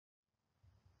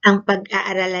Ang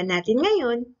pag-aaralan natin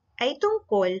ngayon ay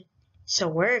tungkol sa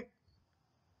work.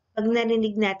 Pag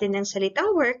narinig natin ang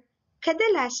salitang work,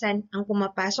 kadalasan ang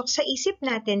pumapasok sa isip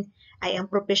natin ay ang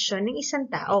propesyon ng isang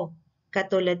tao,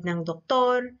 katulad ng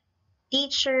doktor,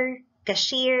 teacher,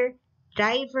 cashier,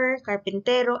 driver,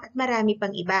 karpentero at marami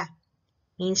pang iba.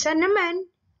 Minsan naman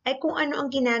ay kung ano ang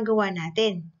ginagawa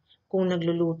natin. Kung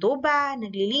nagluluto ba,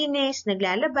 naglilinis,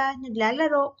 naglalaba,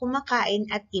 naglalaro, kumakain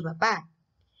at iba pa.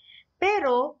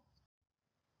 Pero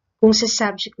kung sa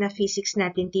subject na physics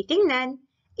natin titingnan,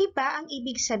 iba ang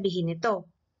ibig sabihin nito.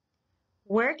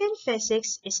 Work in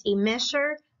physics is a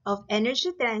measure of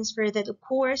energy transfer that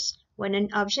occurs when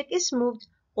an object is moved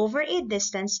over a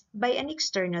distance by an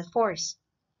external force.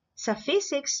 Sa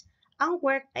physics, ang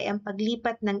work ay ang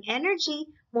paglipat ng energy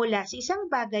mula sa isang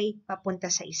bagay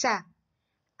papunta sa isa.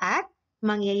 At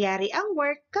mangyayari ang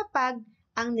work kapag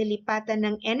ang nilipatan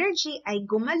ng energy ay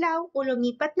gumalaw o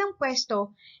lumipat ng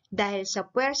pwesto dahil sa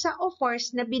puwersa o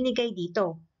force na binigay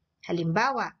dito.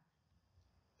 Halimbawa,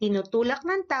 tinutulak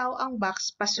ng tao ang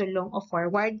box pasulong o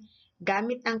forward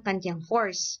gamit ang kanyang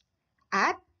force.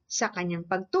 At sa kanyang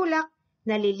pagtulak,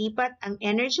 nalilipat ang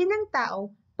energy ng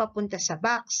tao papunta sa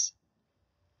box.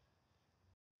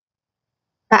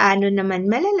 Paano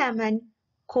naman malalaman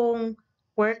kung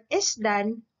work is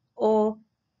done o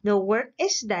no work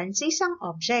is done sa isang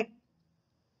object?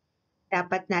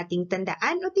 Dapat nating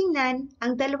tandaan o tingnan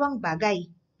ang dalawang bagay.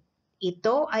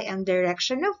 Ito ay ang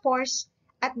direction of force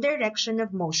at direction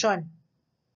of motion.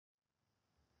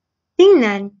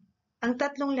 Tingnan ang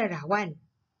tatlong larawan.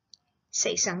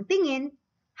 Sa isang tingin,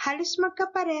 halos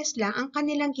magkaparehas lang ang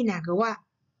kanilang ginagawa.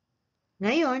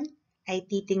 Ngayon ay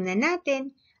titingnan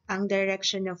natin ang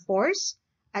direction of force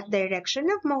at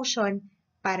direction of motion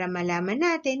para malaman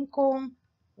natin kung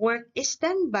work is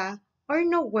done ba or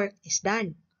no work is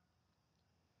done.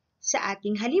 Sa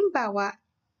ating halimbawa,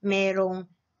 merong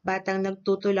batang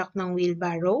nagtutulak ng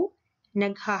wheelbarrow,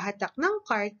 naghahatak ng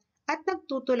cart at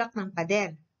nagtutulak ng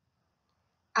pader.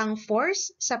 Ang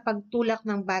force sa pagtulak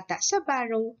ng bata sa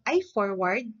barrow ay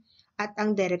forward at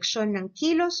ang direksyon ng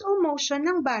kilos o motion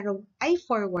ng barrow ay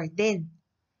forward din.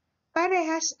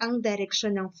 Parehas ang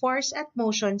direksyon ng force at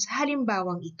motion sa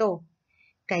halimbawang ito.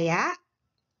 Kaya,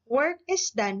 work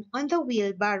is done on the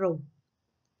wheelbarrow.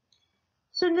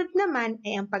 Sunod naman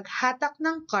ay ang paghatak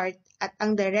ng cart at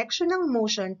ang direksyon ng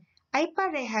motion ay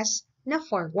parehas na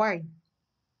forward.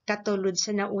 Katulad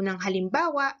sa naunang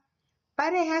halimbawa,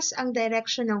 parehas ang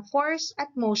direction ng force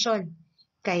at motion.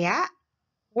 Kaya,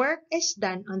 work is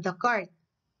done on the cart.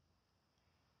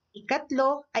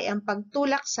 Ikatlo ay ang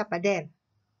pagtulak sa pader.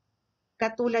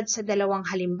 Katulad sa dalawang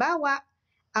halimbawa,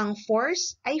 ang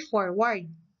force ay forward.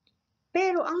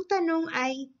 Pero ang tanong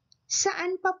ay,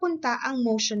 saan papunta ang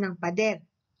motion ng pader?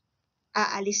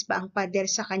 Aalis ba ang pader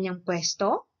sa kanyang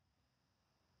pwesto?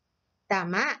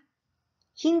 Tama!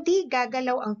 Hindi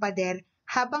gagalaw ang pader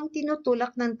habang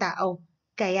tinutulak ng tao,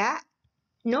 kaya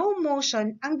no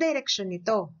motion ang direksyon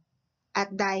nito.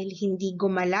 At dahil hindi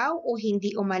gumalaw o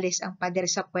hindi umalis ang pader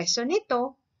sa pwesto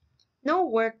nito, no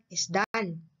work is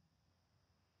done.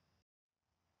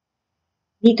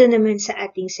 Dito naman sa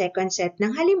ating second set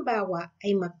ng halimbawa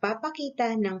ay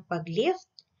magpapakita ng paglift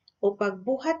o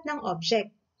pagbuhat ng object,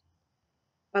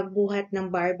 pagbuhat ng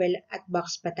barbell at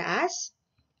box pataas,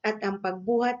 at ang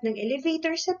pagbuhat ng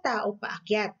elevator sa tao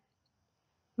paakyat.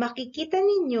 Makikita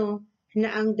ninyo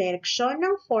na ang direksyon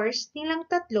ng force nilang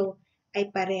tatlo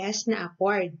ay parehas na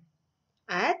upward.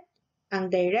 At ang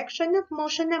direction of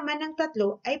motion naman ng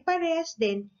tatlo ay parehas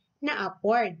din na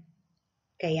upward.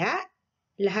 Kaya,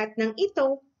 lahat ng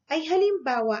ito ay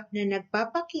halimbawa na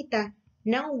nagpapakita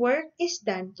ng work is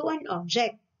done to an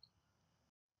object.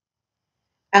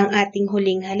 Ang ating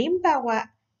huling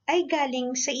halimbawa ay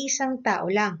galing sa isang tao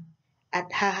lang at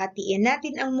hahatiin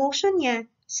natin ang motion niya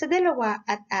sa dalawa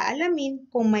at aalamin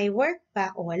kung may work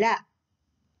ba o wala.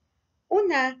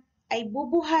 Una ay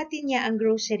bubuhatin niya ang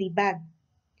grocery bag.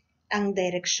 Ang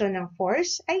direksyon ng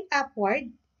force ay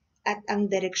upward at ang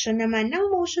direksyon naman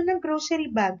ng motion ng grocery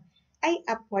bag ay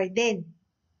upward din.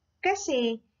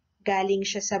 Kasi galing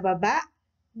siya sa baba,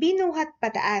 binuhat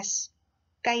pataas.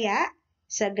 Kaya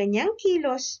sa ganyang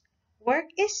kilos, work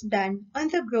is done on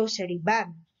the grocery bag.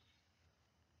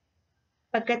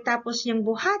 Pagkatapos niyang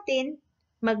buhatin,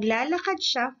 maglalakad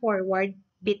siya forward,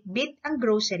 bit-bit ang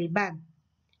grocery bag.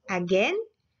 Again,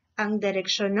 ang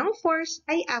direksyon ng force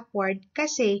ay upward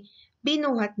kasi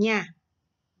binuhat niya.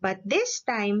 But this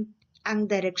time, ang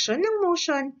direksyon ng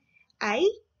motion ay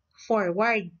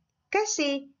forward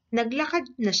kasi naglakad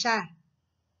na siya.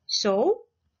 So,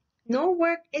 no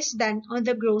work is done on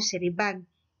the grocery bag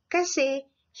kasi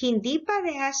hindi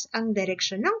parehas ang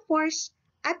direksyon ng force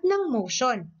at ng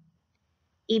motion.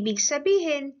 Ibig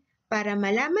sabihin, para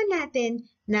malaman natin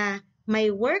na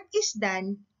may work is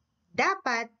done,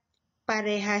 dapat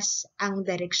parehas ang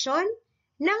direksyon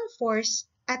ng force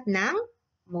at ng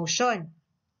motion.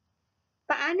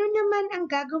 Paano naman ang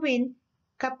gagawin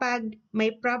kapag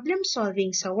may problem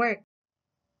solving sa work?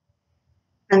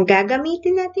 Ang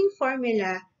gagamitin nating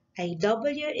formula ay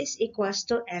W is equals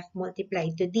to F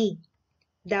multiplied to D.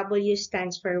 W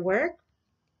stands for work,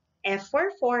 F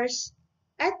for force,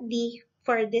 at D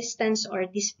for distance or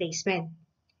displacement.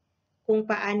 Kung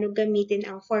paano gamitin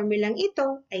ang formulang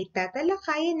ito ay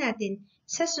tatalakayin natin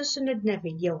sa susunod na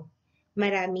video.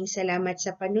 Maraming salamat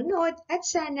sa panunood at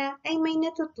sana ay may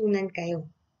natutunan kayo.